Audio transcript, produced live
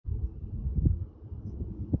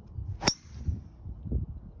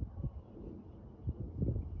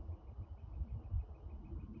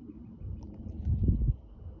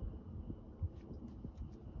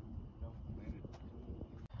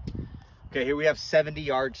Okay, here we have 70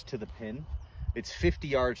 yards to the pin. It's 50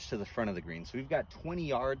 yards to the front of the green. So we've got 20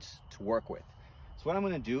 yards to work with. So what I'm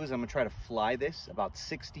gonna do is I'm gonna try to fly this about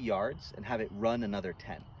 60 yards and have it run another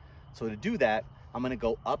 10. So to do that, I'm gonna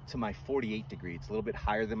go up to my 48 degree. It's a little bit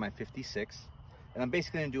higher than my 56. And I'm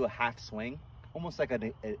basically gonna do a half swing, almost like a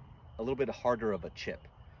little bit harder of a chip,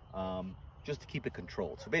 just to keep it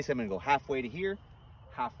controlled. So basically I'm gonna go halfway to here,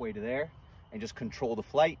 halfway to there, and just control the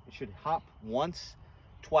flight. It should hop once,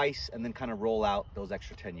 twice, and then kind of roll out those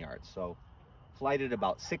extra 10 yards. So flight it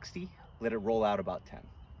about 60, let it roll out about 10.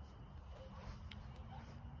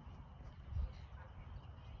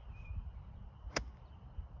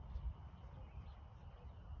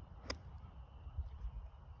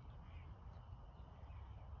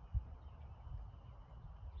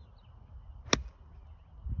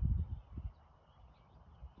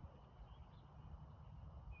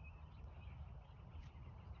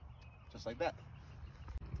 Just like that.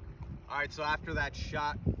 All right, so after that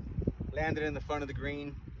shot, landed in the front of the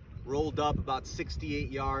green, rolled up about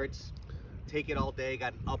 68 yards, take it all day,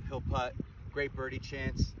 got an uphill putt, great birdie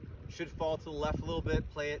chance. Should fall to the left a little bit,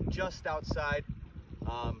 play it just outside,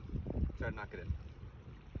 try to knock it in.